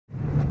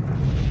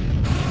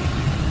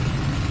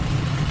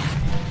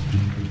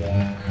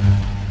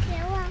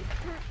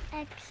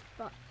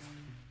Xbox.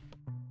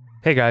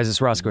 Hey guys, it's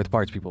Roscoe with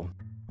Parts People.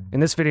 In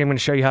this video, I'm going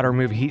to show you how to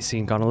remove a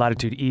heatsink on a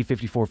Latitude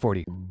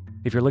E5440.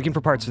 If you're looking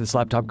for parts for this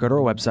laptop, go to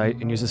our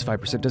website and use this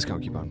 5%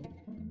 discount coupon.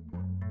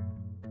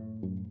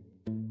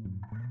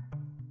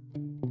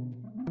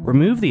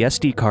 Remove the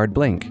SD card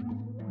blank.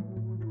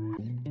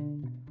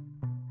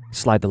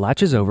 Slide the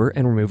latches over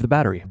and remove the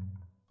battery.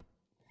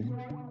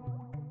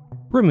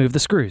 Remove the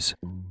screws.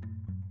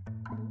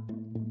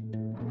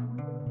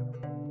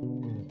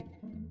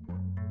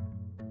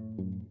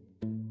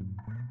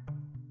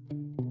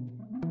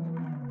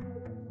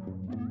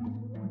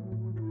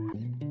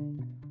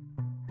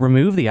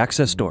 Remove the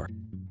access door.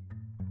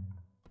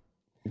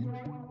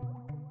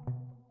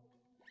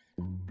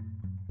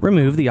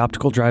 Remove the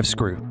optical drive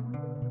screw.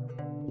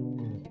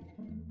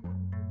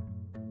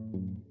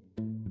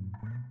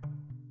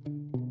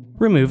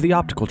 Remove the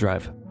optical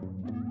drive.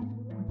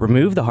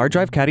 Remove the hard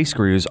drive caddy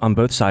screws on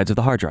both sides of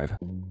the hard drive.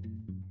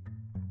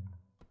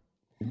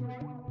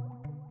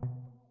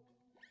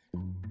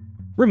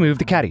 Remove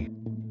the caddy.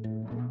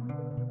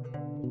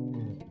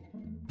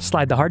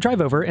 Slide the hard drive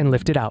over and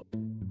lift it out.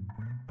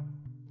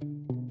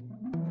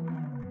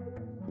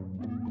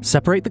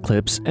 Separate the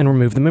clips and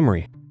remove the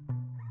memory.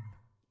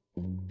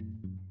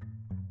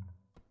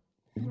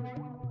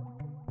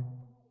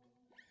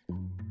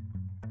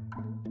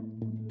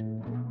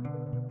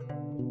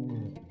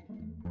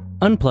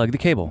 Unplug the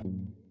cable.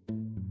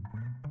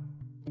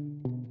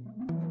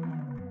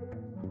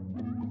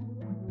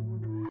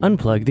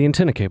 Unplug the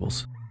antenna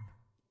cables.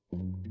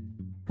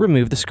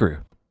 Remove the screw.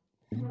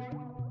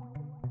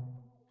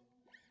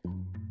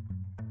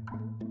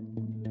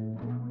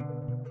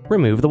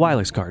 Remove the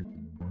wireless card.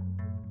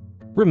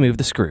 Remove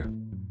the screw.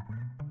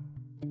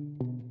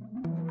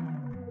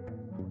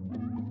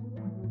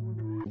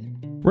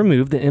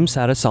 Remove the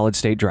mSATA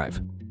solid-state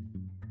drive.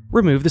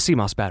 Remove the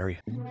CMOS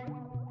battery.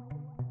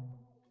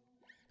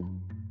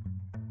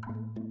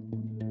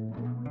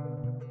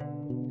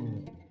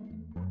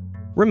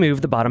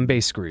 Remove the bottom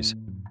base screws.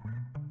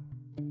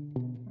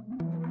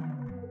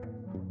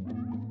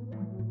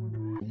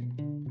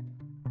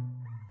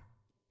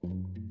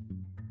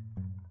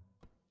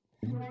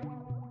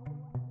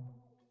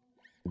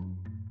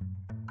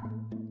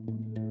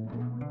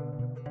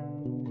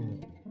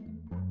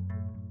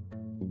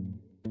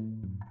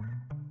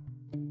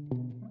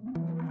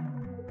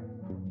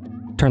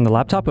 Turn the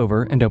laptop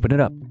over and open it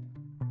up.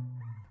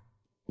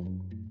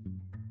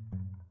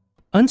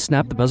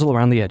 Unsnap the bezel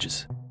around the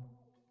edges.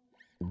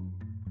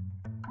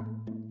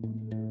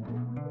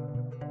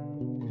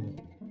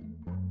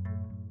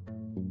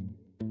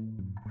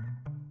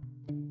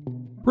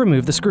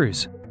 Remove the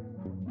screws.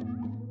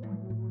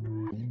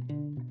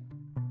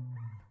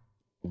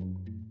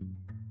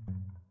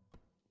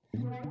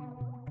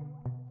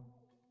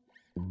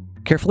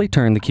 Carefully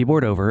turn the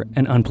keyboard over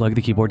and unplug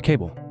the keyboard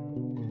cable.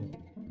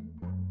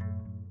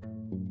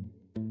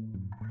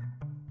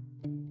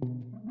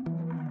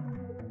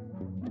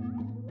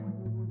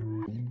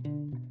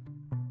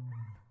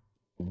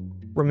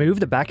 Remove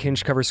the back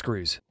hinge cover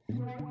screws.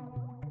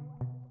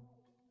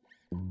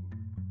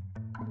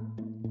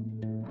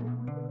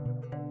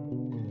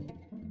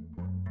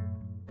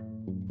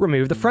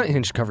 Remove the front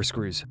hinge cover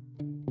screws.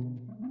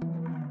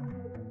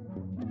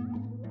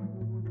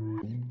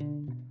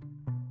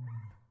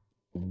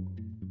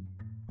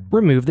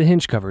 Remove the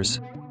hinge covers.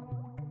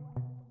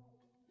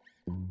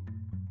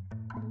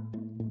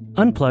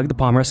 Unplug the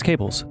palm rest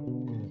cables.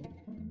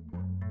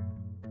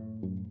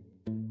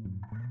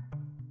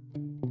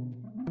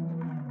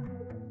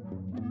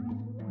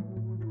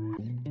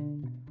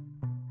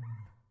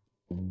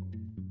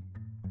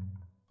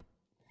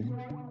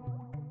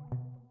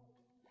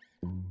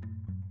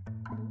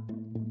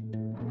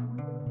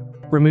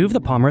 Remove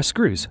the palm rest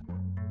screws.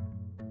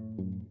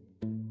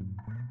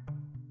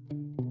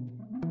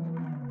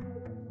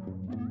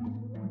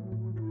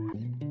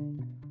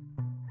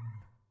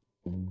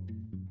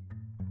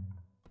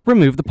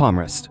 Remove the palm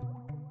rest.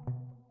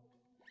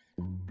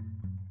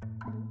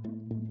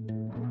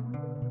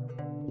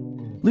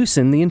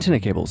 Loosen the antenna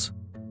cables.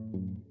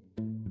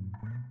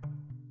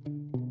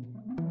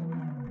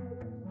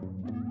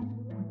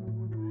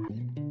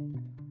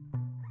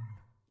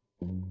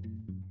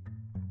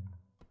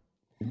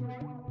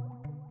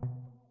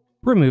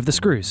 Remove the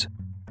screws.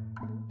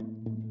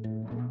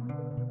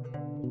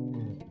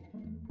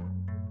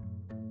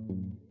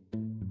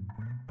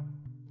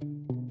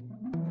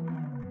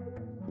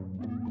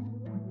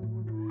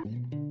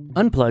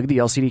 Unplug the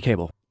LCD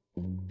cable.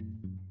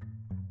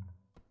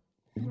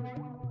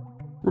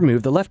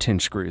 Remove the left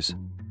hinge screws.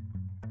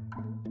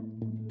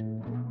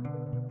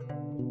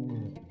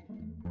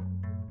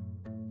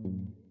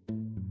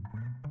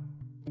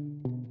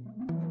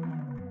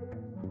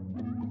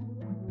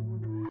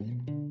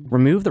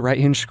 Remove the right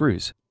hinge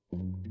screws.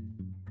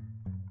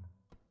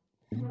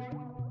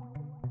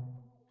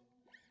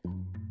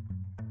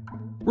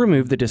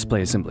 Remove the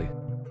display assembly.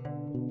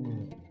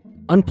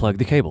 Unplug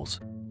the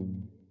cables.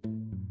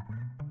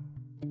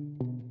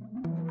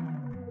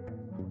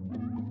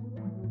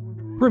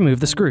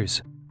 Remove the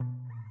screws.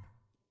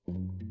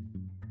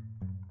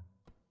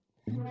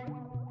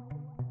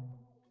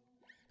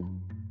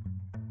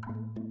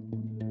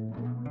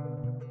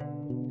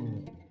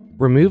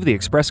 Remove the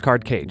express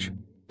card cage.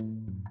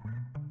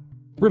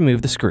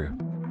 Remove the screw.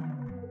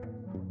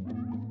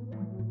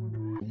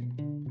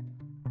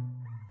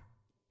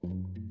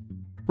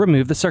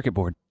 Remove the circuit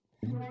board.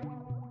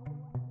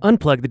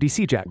 Unplug the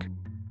DC jack.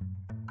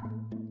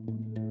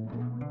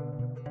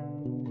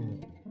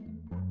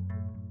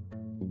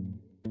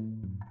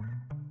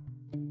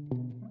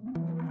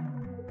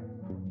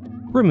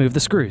 Remove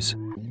the screws.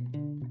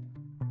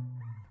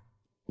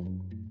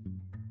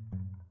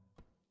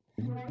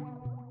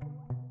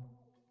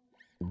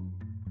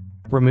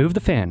 Remove the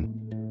fan.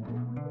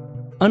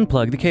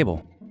 Unplug the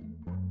cable.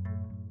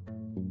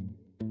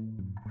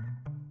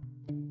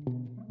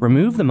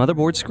 Remove the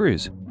motherboard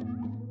screws.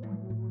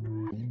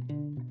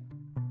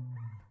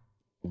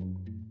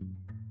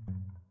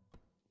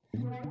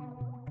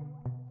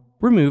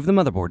 Remove the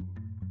motherboard.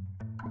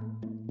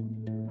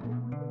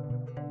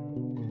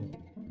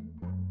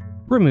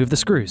 Remove the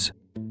screws.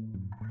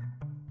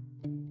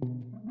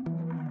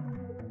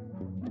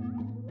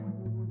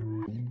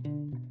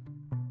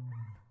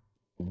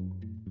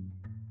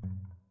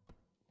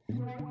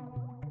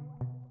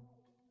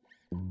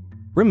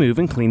 Remove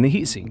and clean the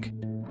heatsink.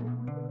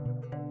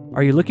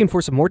 Are you looking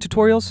for some more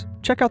tutorials?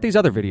 Check out these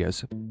other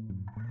videos.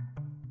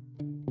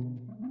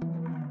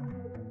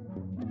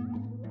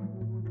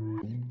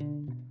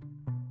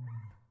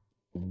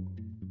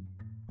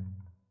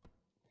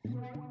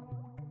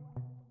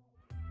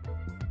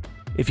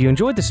 If you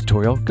enjoyed this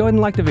tutorial, go ahead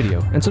and like the video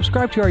and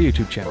subscribe to our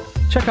YouTube channel.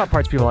 Check out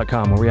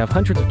partspeople.com where we have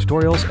hundreds of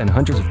tutorials and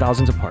hundreds of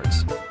thousands of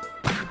parts.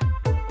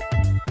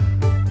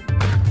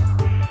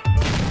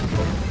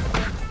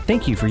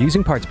 Thank you for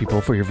using Parts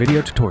People for your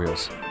video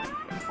tutorials.